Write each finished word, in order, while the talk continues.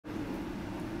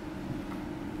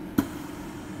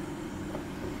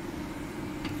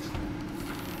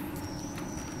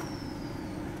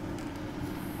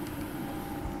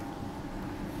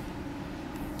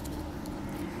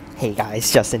Hey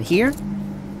guys, Justin here.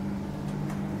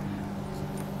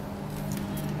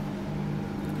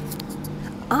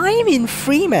 I'm in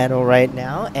Fremantle right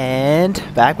now and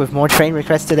back with more train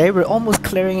requests today. We're almost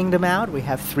clearing them out. We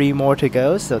have 3 more to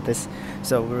go, so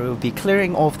we'll be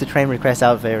clearing off the train requests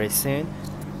out very soon.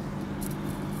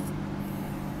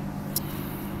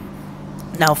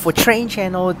 Now for train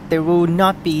channel, there will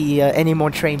not be any more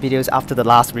train videos after the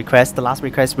last request. The last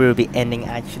request will be ending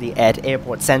actually at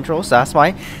Airport Central, so that's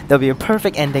why there'll be a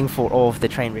perfect ending for all of the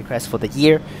train requests for the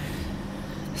year.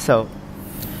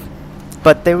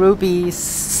 But there will be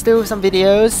still some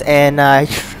videos, and I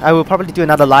will probably do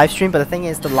another live stream. But the thing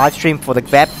is, the live stream for the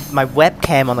my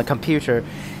webcam on the computer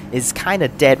is kind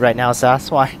of dead right now, so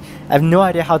that's why I have no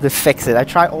idea how to fix it. I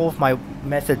tried all of my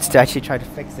methods to actually try to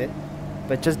fix it,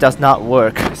 but it just does not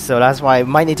work. So that's why I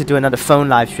might need to do another phone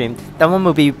live stream. That one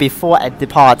will be before I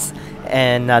depart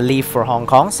and leave for Hong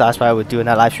Kong, so that's why I would do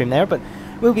another live stream there. But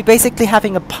we'll be basically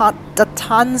having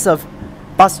tons of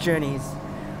bus journeys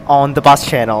on the bus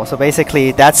channel. So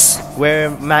basically that's where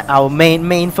our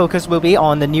main focus will be,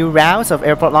 on the new routes of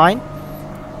Airport Line.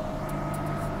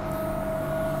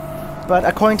 But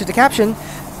according to the caption,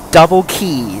 double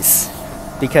quays,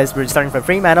 because we're starting from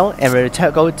Fremantle and we're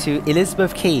to go to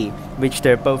Elizabeth Quay, which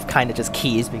they're both kind of just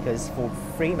quays, because for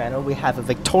Fremantle we have a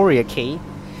Victoria Quay,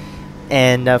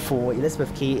 and for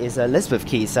Elizabeth Quay is Elizabeth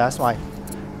Quay, so that's why.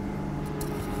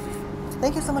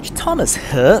 Thank you so much, Thomas,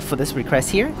 for this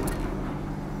request here.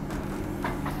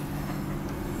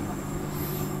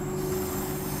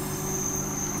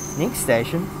 Next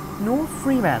station, North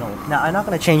Fremantle. Now I'm not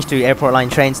going to change to Airport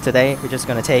Line trains today, we're just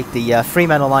going to take the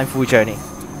Fremantle line full journey.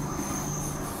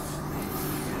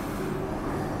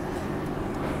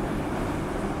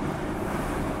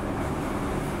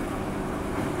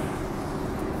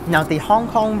 Now the Hong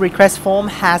Kong request form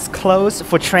has closed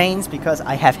for trains because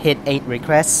I have hit 8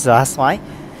 requests, so that's why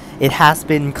it has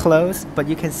been closed. But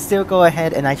you can still go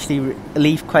ahead and actually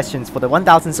leave questions for the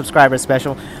 1000 subscribers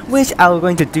special, which I'm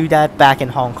going to do that back in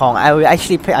Hong Kong. I will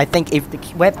actually I think if the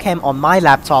webcam on my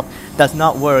laptop does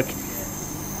not work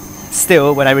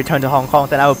still when I return to Hong Kong,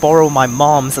 then I will borrow my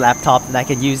mom's laptop and I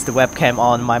can use the webcam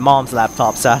on my mom's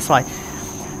laptop. So that's why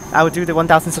I will do the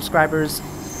 1000 subscribers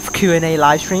Q&A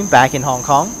live stream back in Hong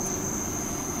Kong.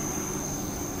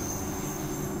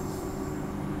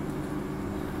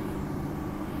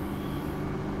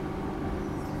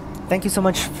 Thank you so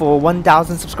much for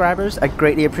 1000 subscribers. I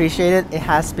greatly appreciate it. It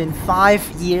has been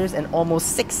 5 years and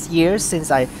almost 6 years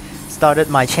since I started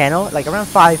my channel. Like around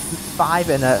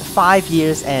 5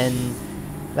 years and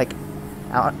like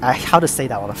how to say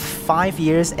that one? 5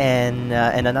 years and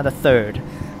another third.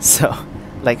 So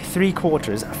like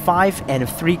 3/4, 5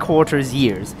 3/4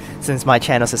 years since my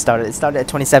channel has started. It started at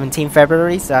 2017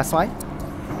 February, so that's why.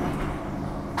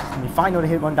 And we finally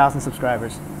hit 1000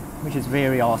 subscribers, which is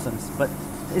very awesome. But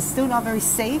it's still not very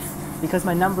safe because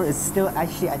my number is still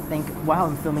actually, I think, while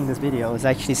I'm filming this video, is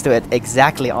actually still at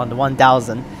exactly on the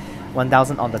 1000 on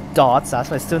the dot, so that's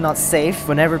why it's still not safe.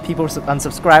 Whenever people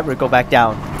unsubscribe, we'll go back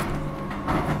down.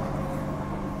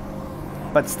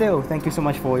 But still, thank you so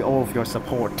much for all of your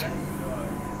support.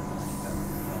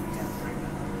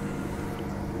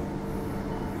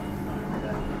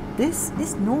 This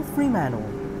is North Fremantle.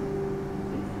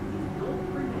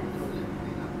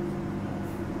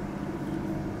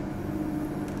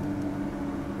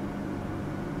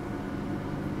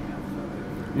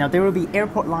 Now there will be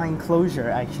Airport Line closure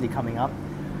actually coming up,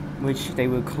 which they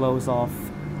will close off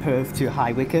Perth to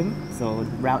High Wycombe. So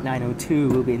Route 902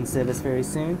 will be in service very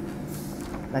soon.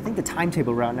 And I think the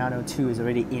timetable Route 902 is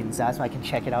already in, so that's why I can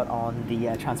check it out on the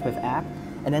TransWa app.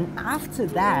 And then after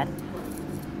that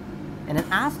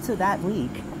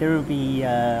week, there will be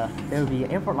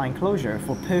Airport Line closure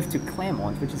for Perth to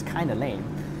Claremont, which is kind of lame.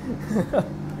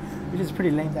 Which is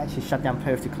pretty lame to actually shut down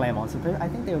Perth to Claremont. So I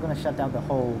think they were going to shut down the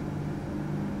whole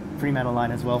Fremantle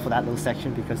line as well for that little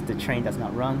section, because the train does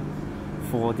not run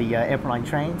for the Airport Line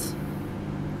trains.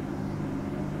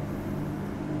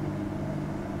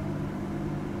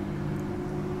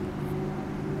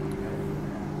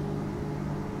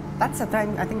 That's a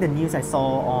thing. I think the news I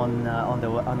saw on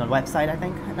the website. I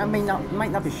think I might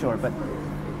not be sure, but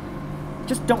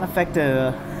just don't affect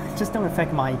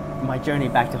my journey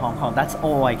back to Hong Kong. That's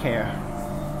all I care.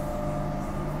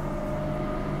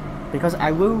 Because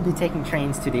I will be taking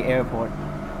trains to the airport.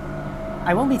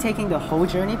 I won't be taking the whole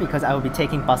journey because I will be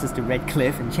taking buses to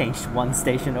Redcliffe and change one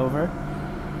station over.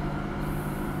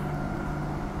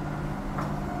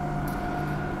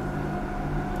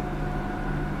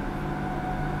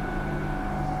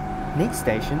 Next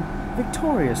station,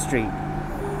 Victoria Street.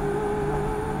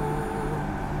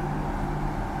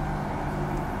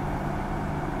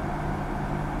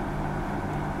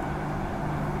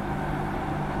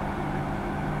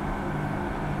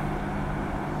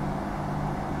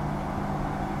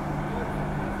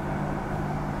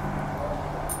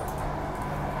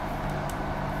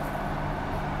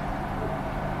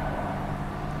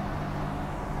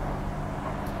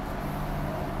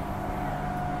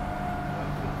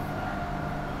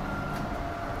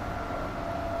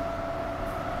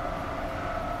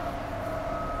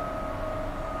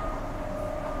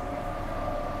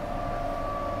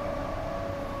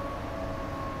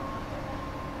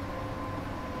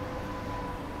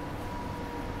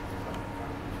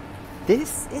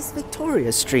 This is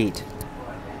Victoria Street.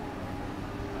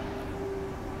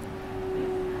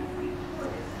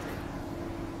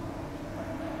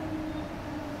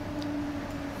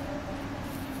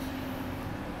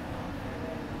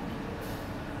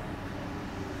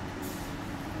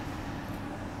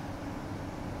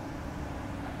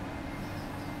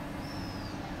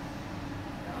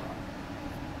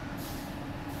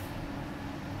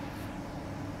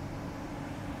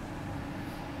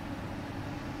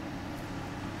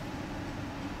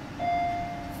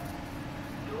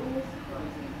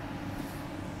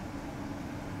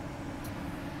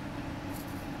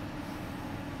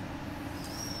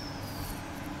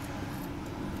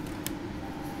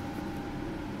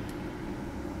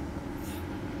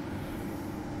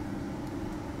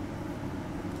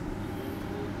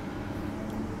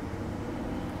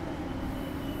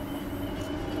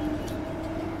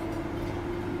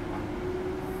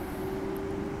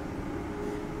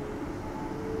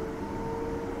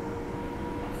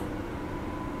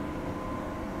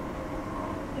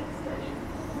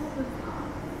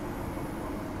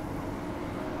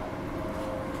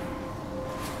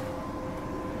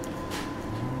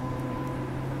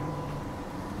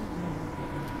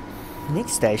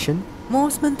 Next station,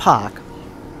 Mosman Park.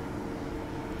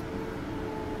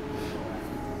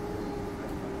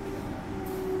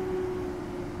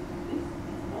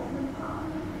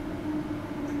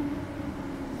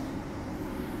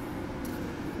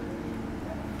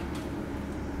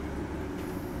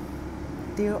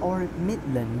 Dear all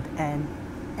Midland and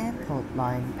Airport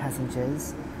line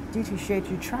passengers, due to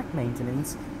scheduled track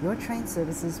maintenance, your train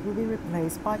services will be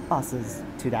replaced by buses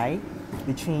today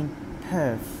between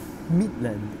Perth,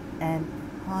 Midland and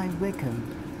High Wycombe.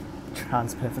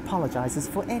 TransPerth apologizes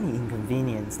for any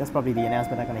inconvenience. That's probably the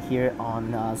announcement I'm going to hear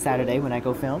on Saturday when I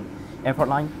go film. Airport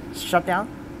line shut down.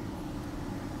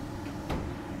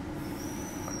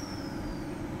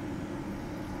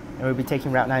 And we'll be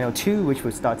taking Route 902, which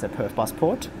will start at Perth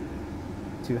Busport,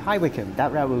 to High Wycombe.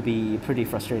 That route will be pretty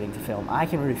frustrating to film. I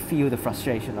can really feel the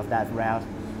frustration of that route.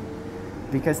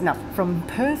 Because now, from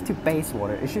Perth to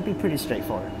Bayswater, it should be pretty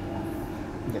straightforward.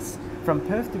 Yes, from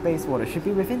Perth to Bayswater should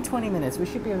be within 20 minutes. We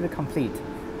should be able to complete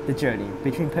the journey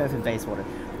between Perth and Bayswater.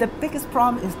 The biggest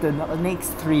problem is the next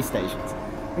 3 stations.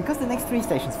 Because the next 3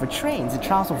 stations for trains, it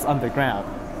travels underground.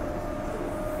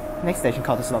 Next station,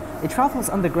 Cottesloe. It travels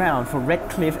underground for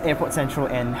Redcliffe, Airport Central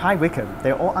and High Wycombe.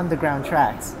 They're all underground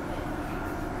tracks.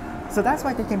 So that's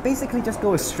why they can basically just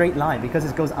go a straight line because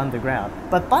it goes underground.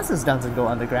 But buses doesn't go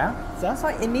underground, so that's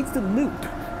why it needs to loop.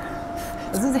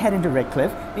 As soon as it head into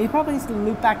Redcliffe, it probably needs to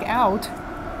loop back out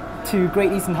to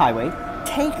Great Eastern Highway,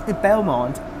 take the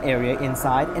Belmont area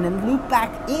inside, and then loop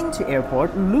back into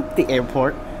airport, loop the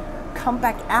airport, come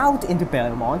back out into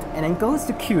Belmont, and then goes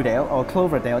to Cudale or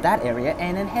Cloverdale, that area,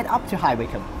 and then head up to High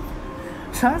Wycombe.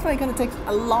 So that's why it's going to take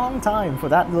a long time for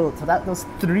those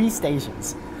 3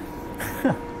 stations.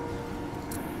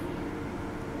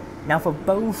 Now for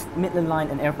both Midland Line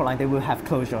and Airport Line, they will have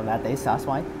closure on that day, so that's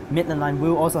why. Midland Line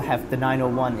will also have the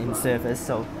 901 in service,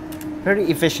 so very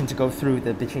efficient to go through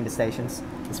between the stations.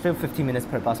 It's still 15 minutes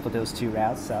per bus for those 2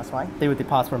 routes, so that's why. They will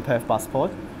depart from Perth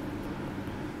Busport.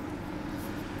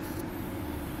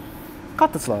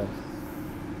 Cottesloe.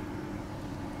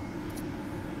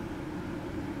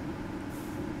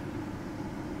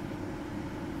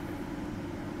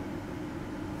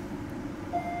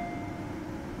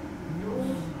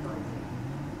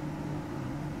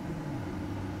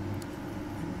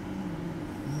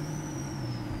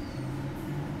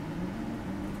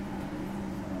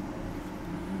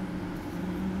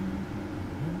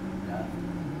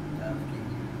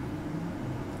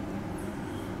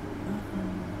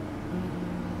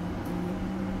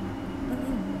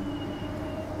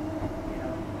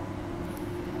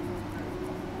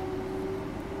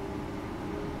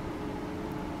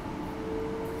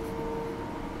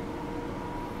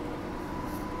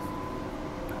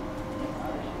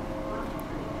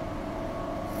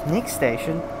 Next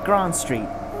station, Grand Street.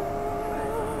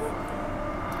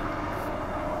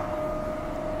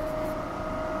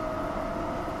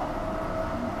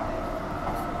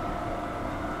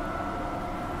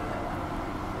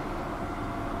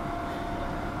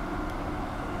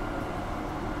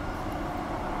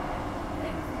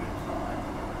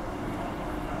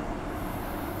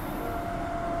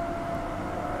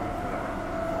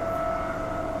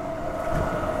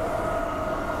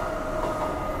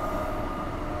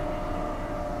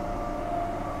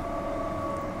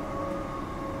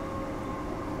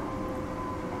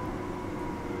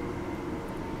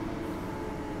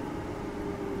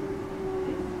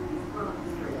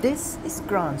 This is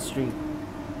Grand Street.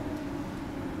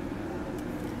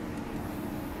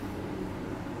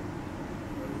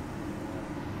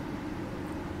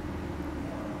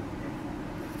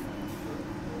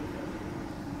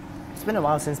 It's been a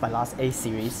while since my last A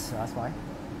series, so that's why.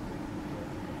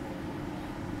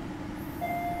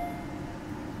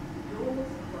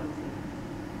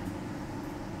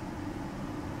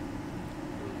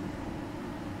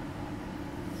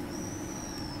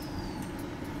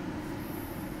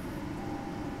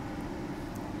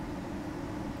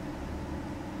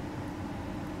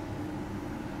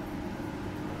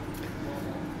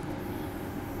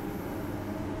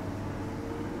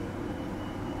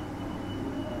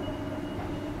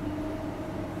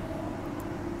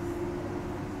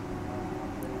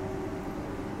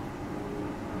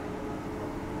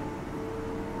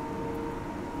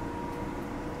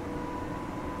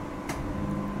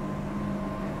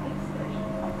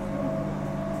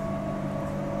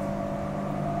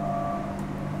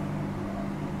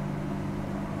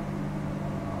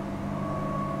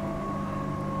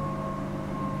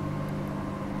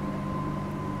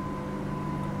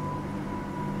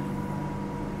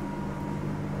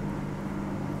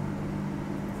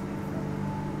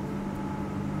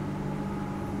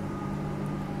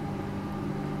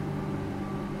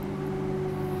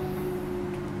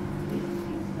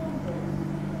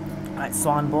 Alright,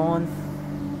 Swanbourne.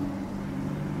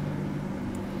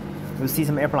 We'll see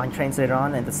some airline trains later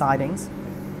on and the sidings.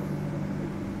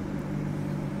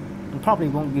 We probably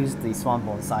won't use the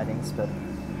Swanbourne sidings, but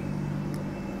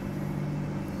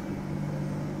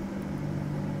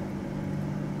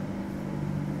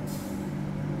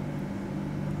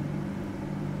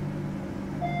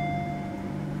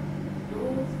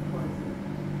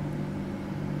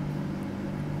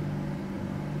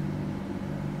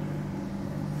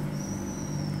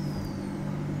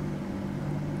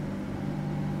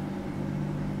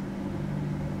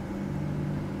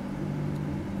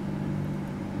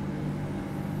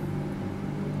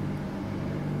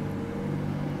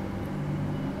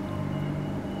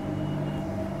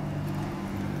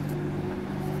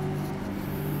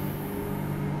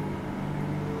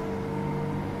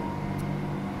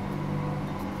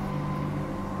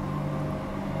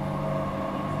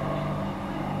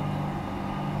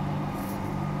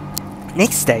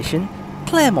next station,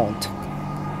 Claremont.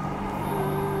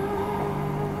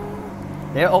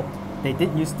 There, oh, they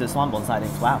did use the Swanbourne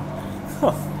sidings. Wow.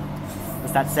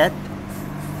 Was that set?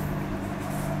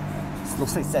 This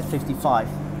looks like set 55.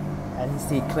 I didn't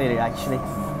see it clearly actually.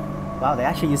 Wow, they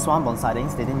actually used Swanbourne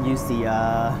sidings. They didn't use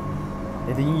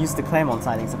the Claremont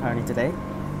sidings apparently today.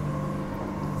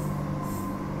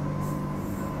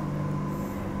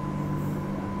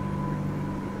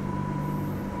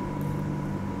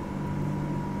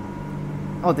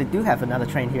 Oh, they do have another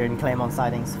train here in Claremont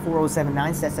sidings.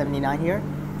 4079, set 79 here.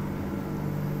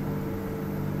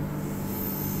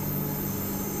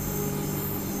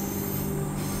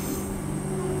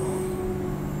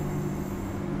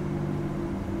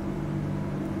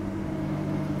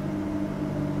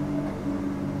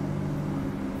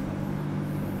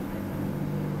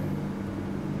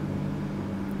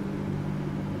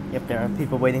 Yep, there are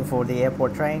people waiting for the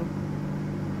airport train.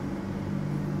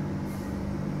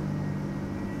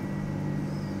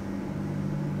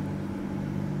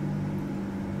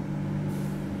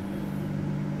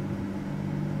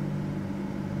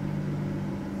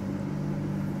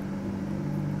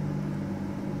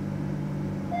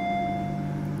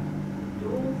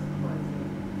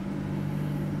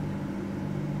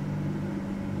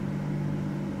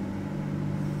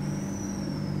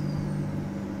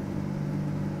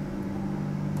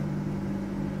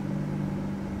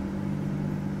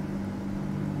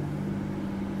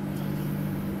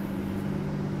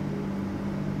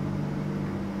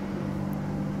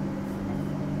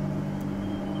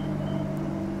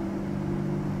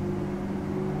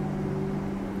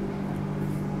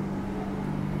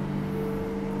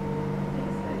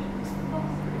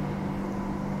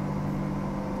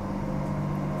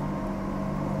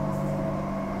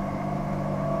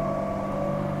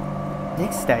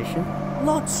 Next station,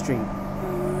 Lodge Street.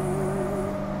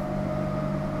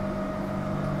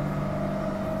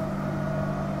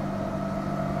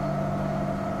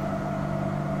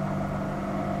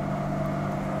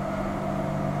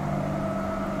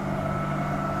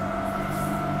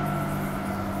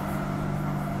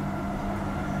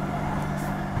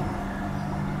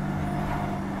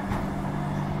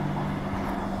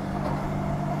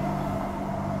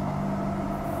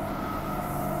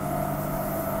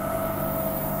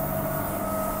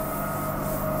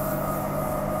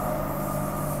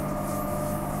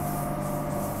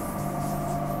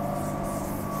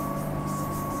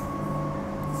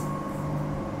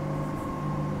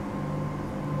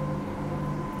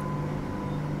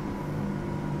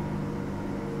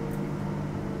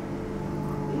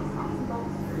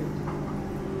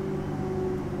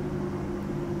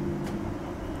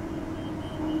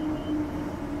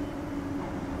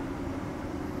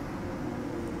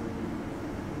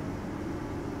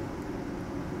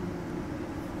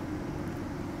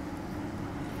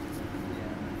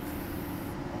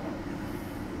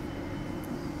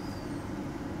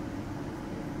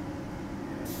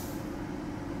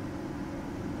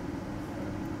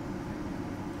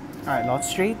 Alright, Lord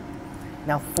Street.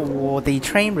 Now for the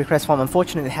train request form,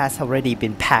 unfortunately it has already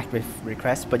been packed with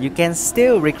requests, but you can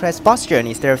still request bus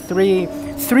journeys. There are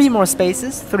three more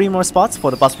spaces, 3 more spots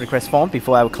for the bus request form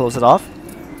before I will close it off.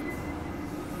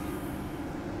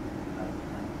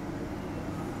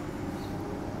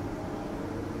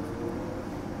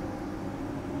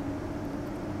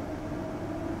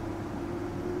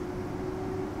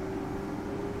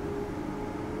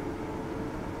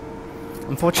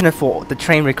 Unfortunate for the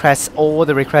train requests, all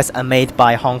the requests are made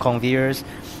by Hong Kong viewers,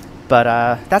 but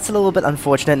that's a little bit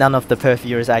unfortunate. None of the Perth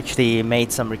viewers actually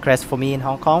made some requests for me in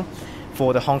Hong Kong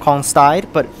for the Hong Kong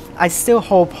side, but I still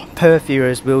hope Perth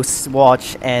viewers will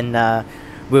watch and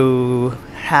will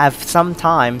have some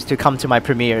time to come to my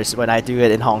premieres when I do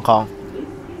it in Hong Kong.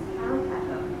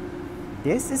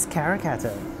 This is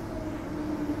Karrakatta.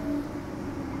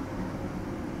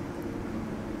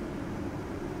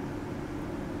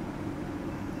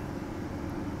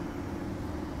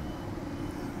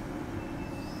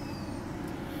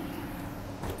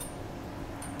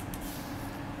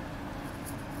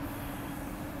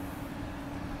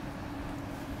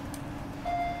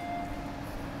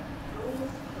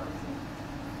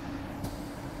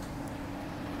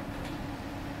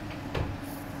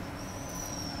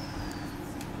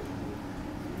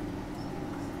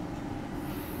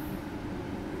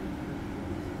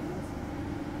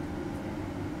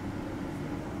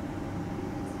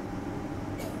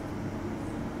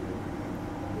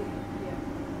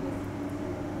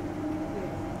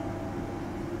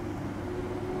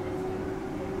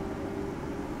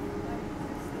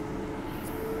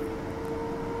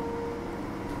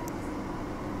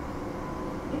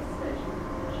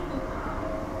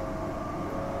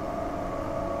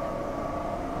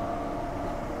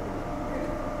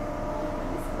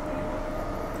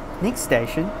 Next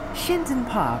station, Shenton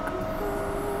Park.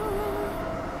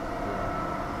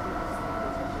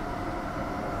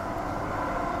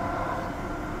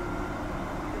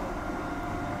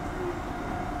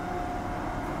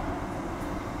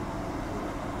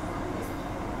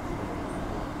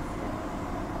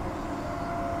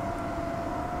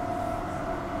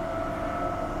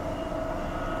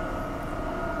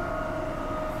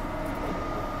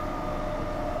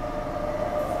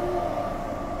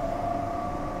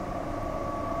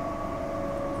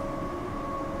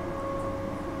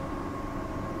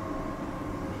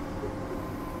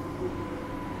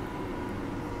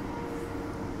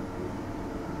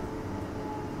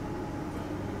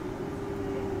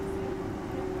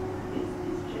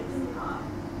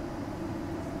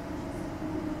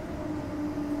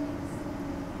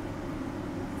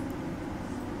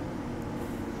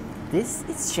 This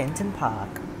is Shenton Park.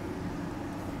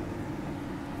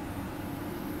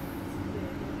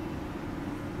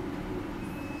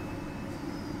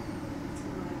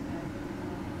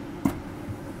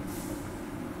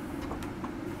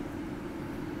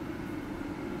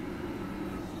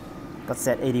 Got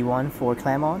set 81 for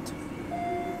Claremont.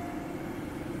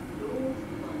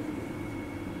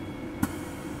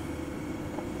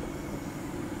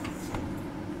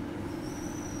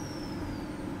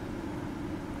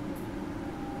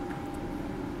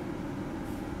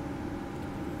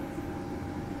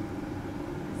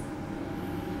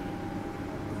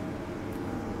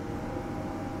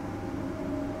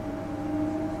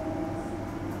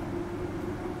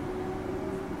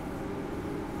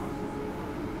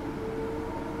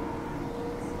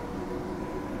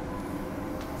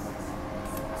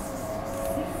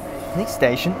 Next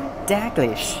station,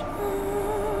 Daglish.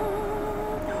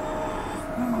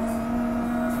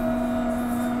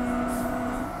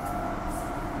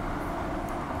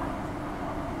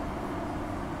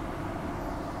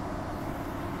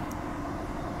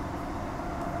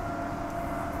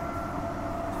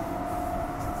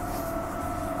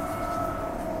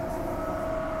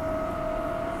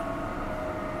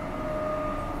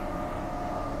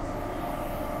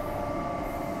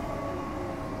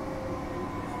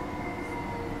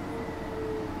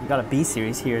 We got a B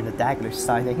series here in the Daglish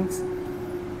sidings.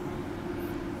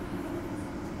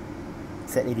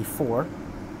 Set 84.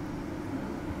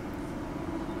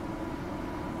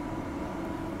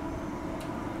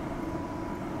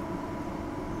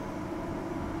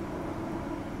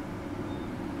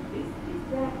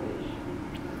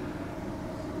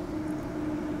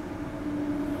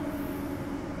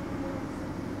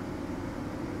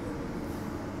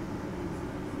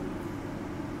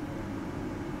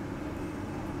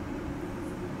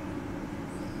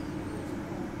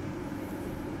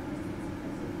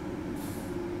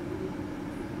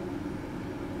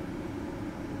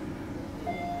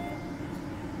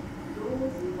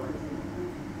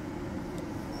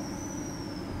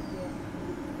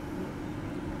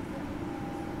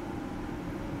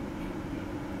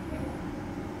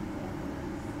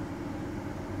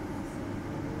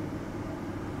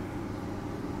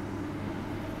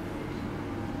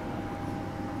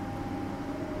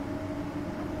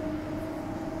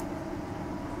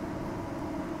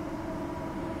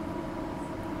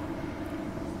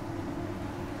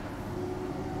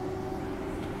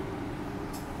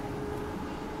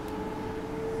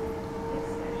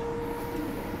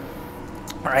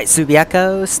 Alright,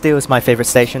 Subiaco still is my favorite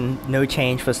station. No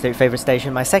change for favorite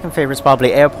station. My second favorite is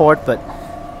probably airport, but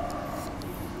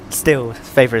still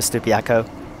favorite is Subiaco.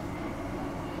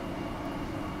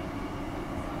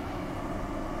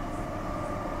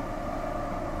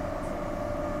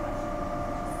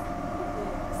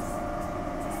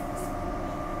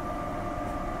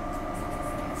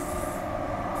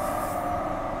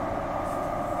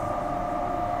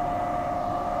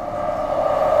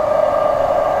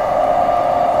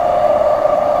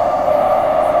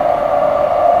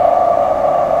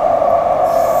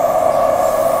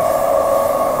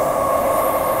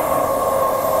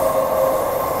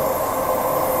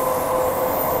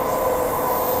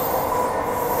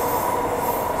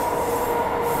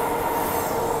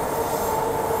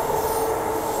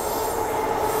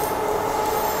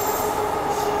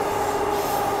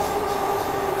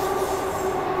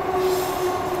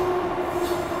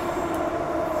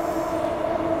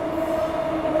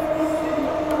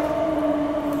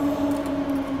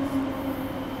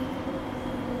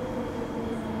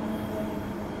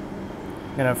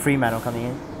 Fremantle coming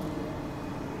in.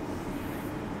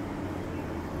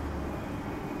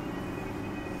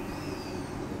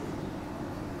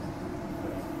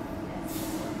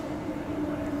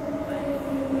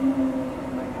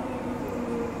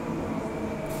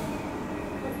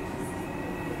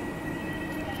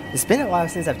 It's been a while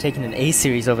since I've taken an A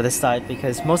series over this side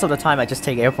because most of the time I just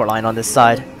take airport line on this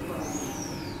side.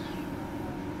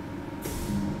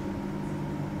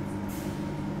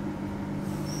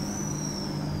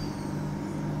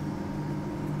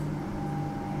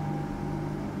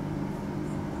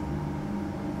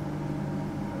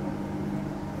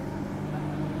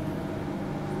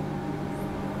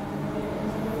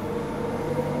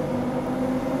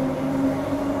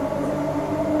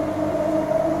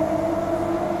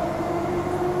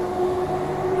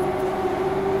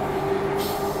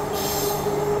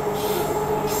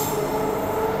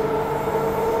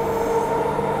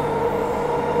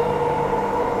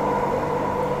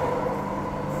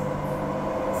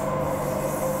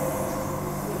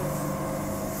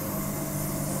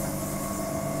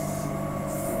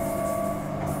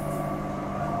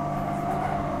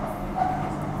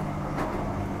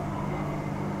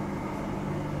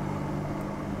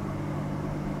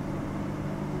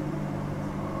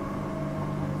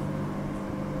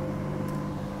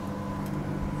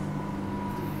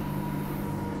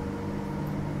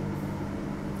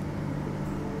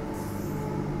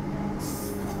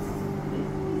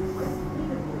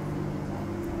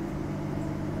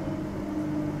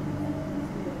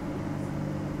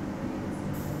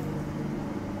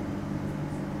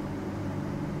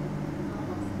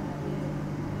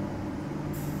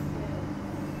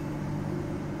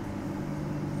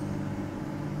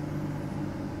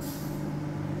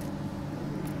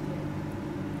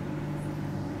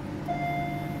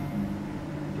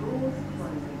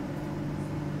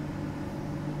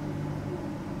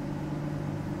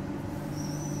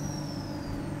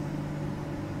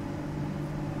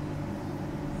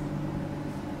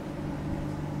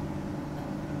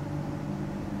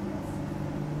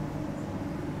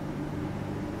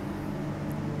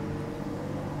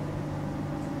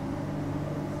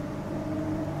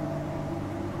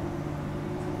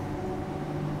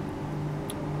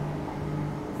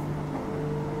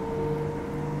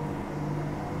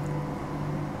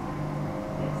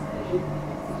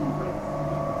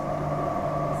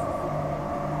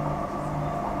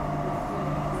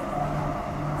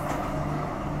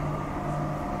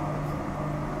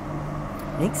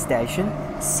 Next station,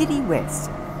 City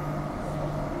West.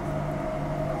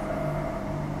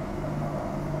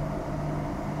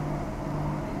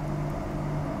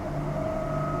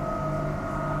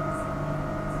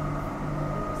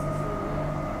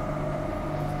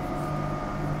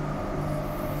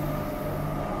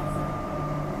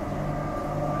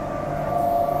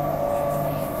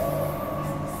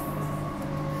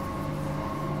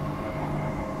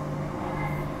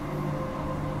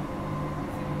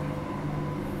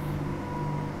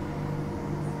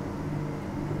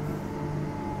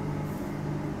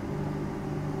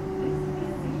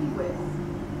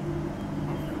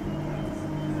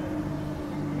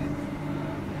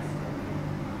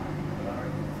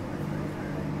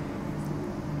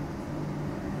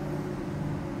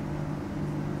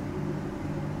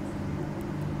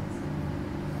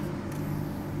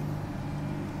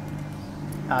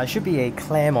 Should be a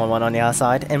Claremont one on the other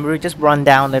side, and we'll just run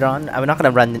down later on. We're not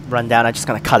gonna run down. I'm just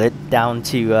gonna cut it down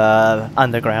to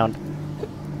underground.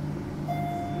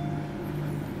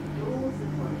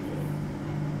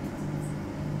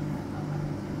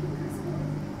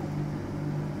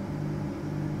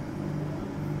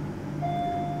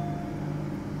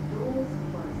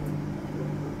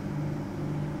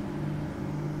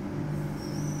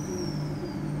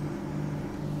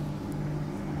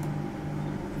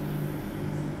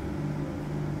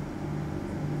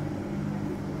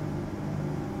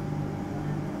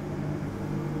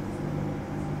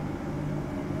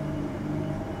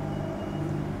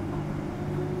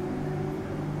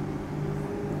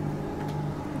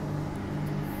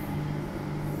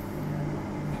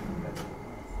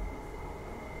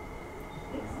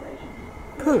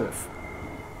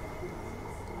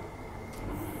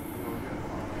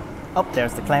 Oh,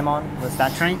 there's the Claremont. What's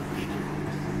that train?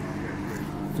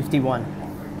 51.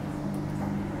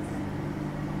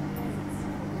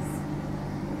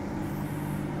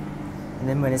 And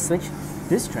then when it switched,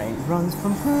 this train runs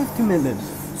from Perth to Midland,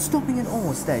 stopping at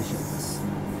all stations.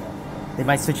 They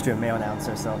might switch to a male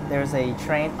announcer, so there's a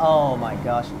train. Oh my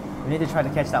gosh. We need to try to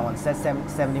catch that one. It says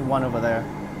 71 over there.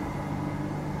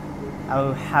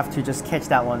 I'll have to just catch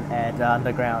that one at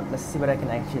underground. Let's see what I can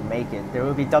actually make it. There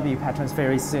will be W patrons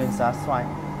very soon, so that's fine.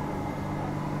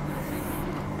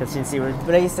 Because you can see we're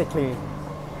basically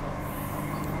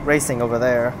racing over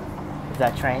there with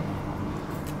that train.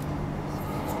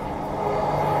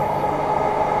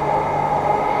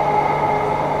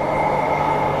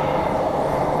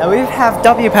 Now we have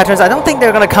W patrons. I don't think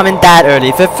they're going to come in that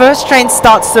early. The first train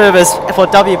starts service for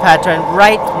W patron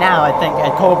right now, I think,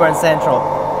 at Cockburn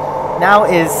Central. Now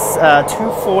is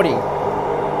 2:40.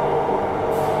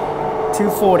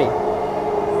 2:40.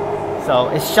 So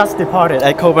it's just departed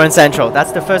at Cockburn Central.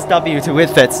 That's the first W to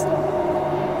Whitfits.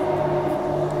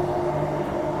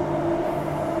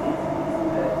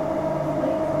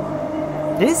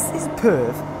 This is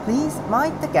Perth. Please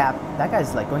mind the gap. That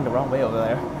guy's like going the wrong way over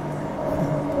there.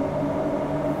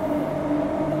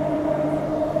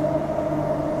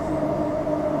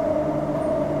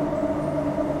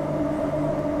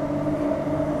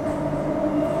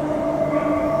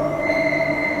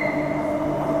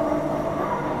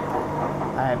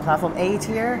 Platform 8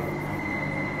 here,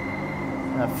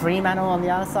 Fremantle on the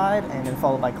other side, and then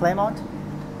followed by Claremont.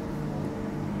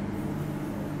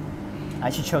 I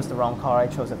actually chose the wrong car. I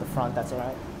chose at the front. That's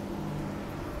alright.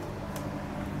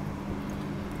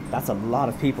 That's a lot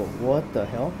of people. What the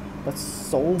hell? That's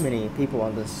so many people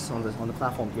on the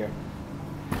platform here,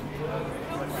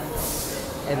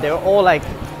 and they're all like.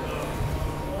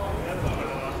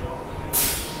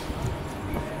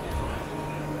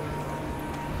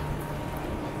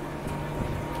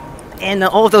 And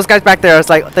all of those guys back there, it's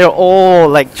like they're all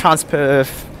like Transperth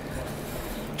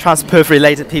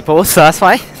related people, so that's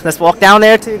fine. Let's walk down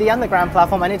there to the underground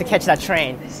platform. I need to catch that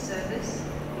train.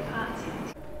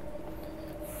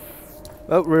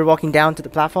 Well, we're walking down to the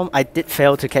platform. I did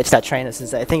fail to catch that train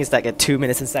since I think it's like at 2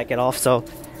 minutes since I get off, so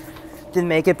didn't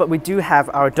make it. But we do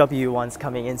have our W ones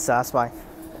coming in, so that's why.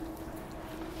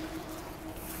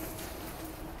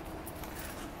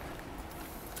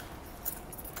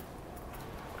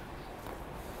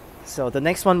 So the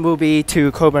next one will be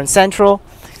to Cockburn Central.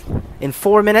 In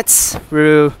 4 minutes,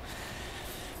 we'll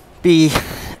be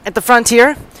at the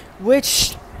frontier,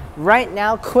 which right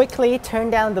now quickly turn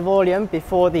down the volume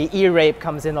before the ear rape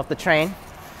comes in off the train.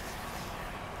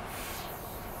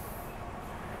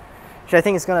 Which I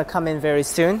think is going to come in very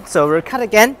soon. So we'll cut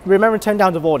again. Remember, turn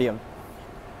down the volume.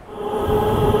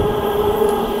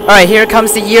 Alright, here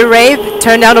comes the ear rape.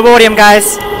 Turn down the volume,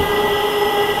 guys.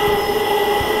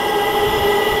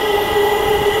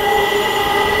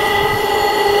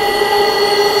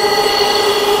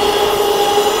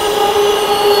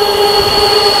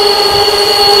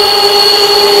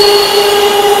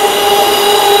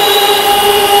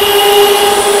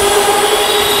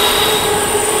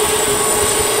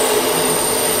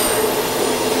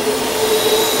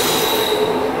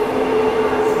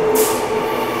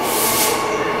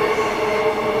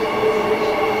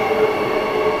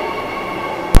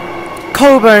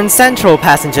 Cockburn Central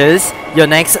passengers, your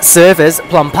next service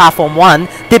from platform 1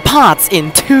 departs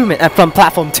in 2 minutes. From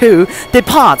platform 2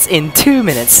 departs in 2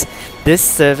 minutes. This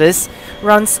service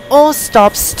runs all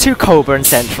stops to Cockburn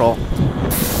Central.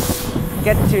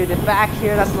 Get to the back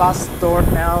here. That's last door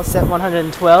now. Set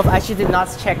 112. I actually did not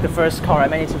check the first car. I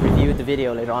might need to review the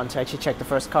video later on to actually check the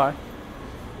first car.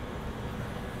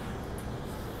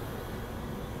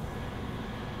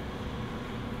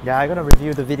 Yeah, I'm gonna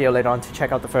review the video later on to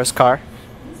check out the first car.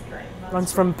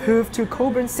 Runs from Perth to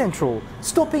Cockburn Central,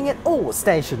 stopping at all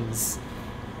stations.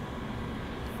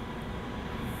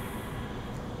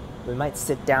 We might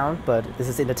sit down, but this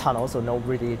is in the tunnel, so no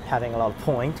really having a lot of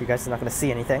point. You guys are not gonna see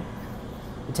anything.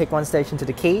 We take one station to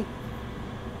the quay.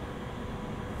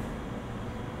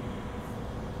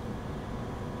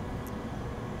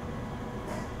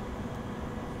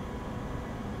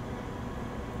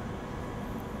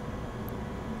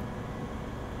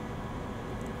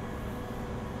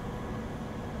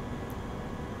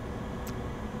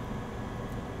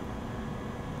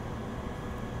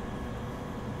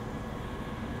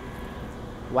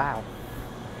 Wow.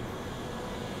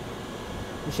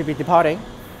 We should be departing.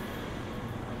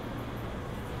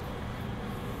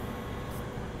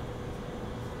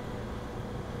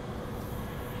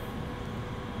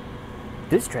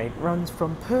 This train runs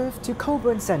from Perth to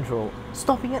Cockburn Central,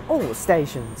 stopping at all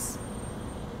stations.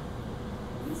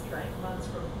 This train runs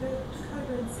from Perth to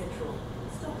Cockburn Central,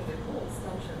 stopping at all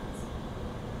stations.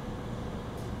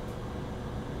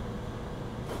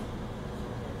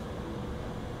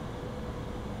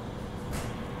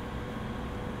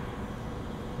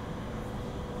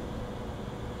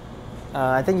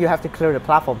 I think you have to clear the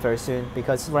platform very soon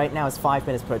because right now it's 5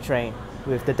 minutes per train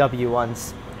with the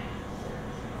W1s.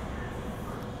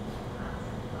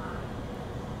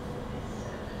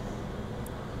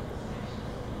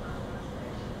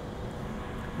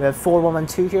 We have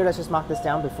 4112 here. Let's just mark this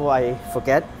down before I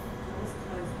forget.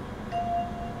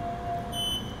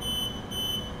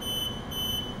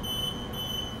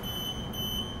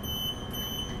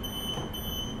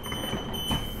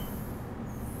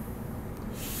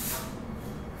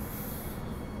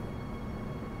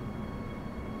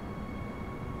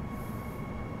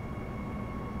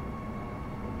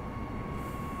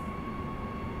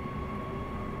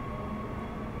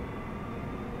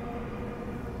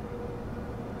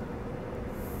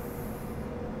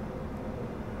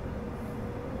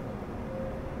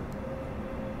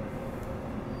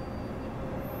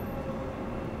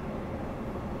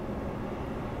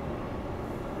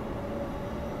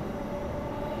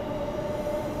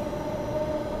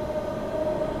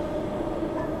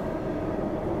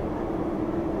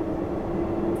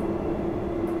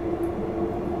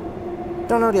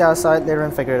 Don't know the outside, later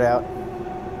and figure it out.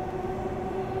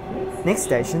 Next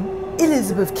station,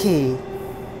 Elizabeth Quay.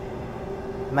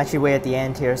 I'm actually way at the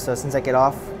end here, so since I get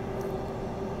off,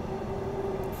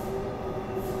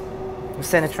 we'll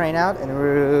send a train out and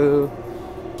we'll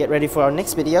get ready for our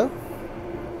next video.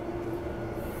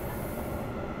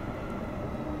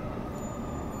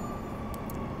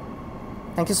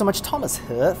 Thank you so much, Thomas,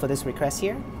 for this request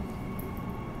here.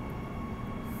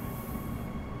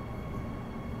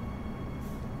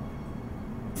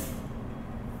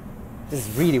 This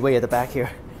is really way at the back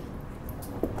here.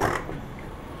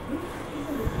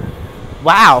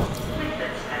 Wow!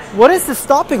 What is the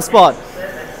stopping spot?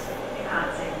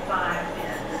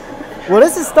 What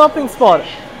is the stopping spot?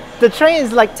 The train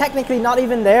is like technically not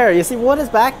even there. You see what is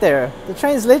back there? The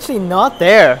train is literally not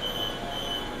there.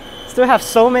 Still have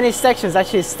so many sections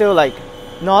actually still like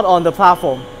not on the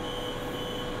platform.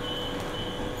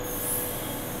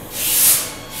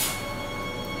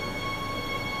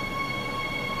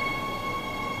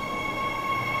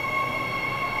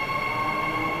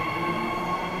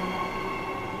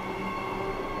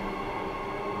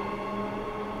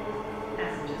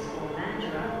 Passengers for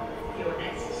Mandurah, your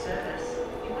next service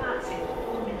departs in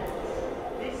 4 minutes.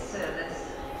 This service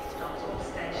stops all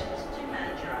stations to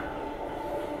Mandurah.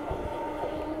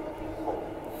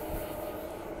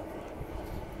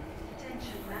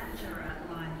 Attention Mandurah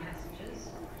line passengers,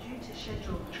 due to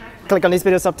scheduled track. Click on these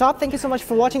videos up top. Thank you so much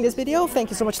for watching this video. Thank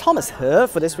you so much, Thomas,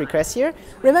 for this request here.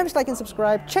 Remember to like and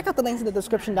subscribe. Check out the links in the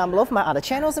description down below for my other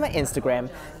channels and my Instagram.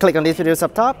 Click on these videos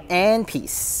up top, and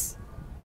peace.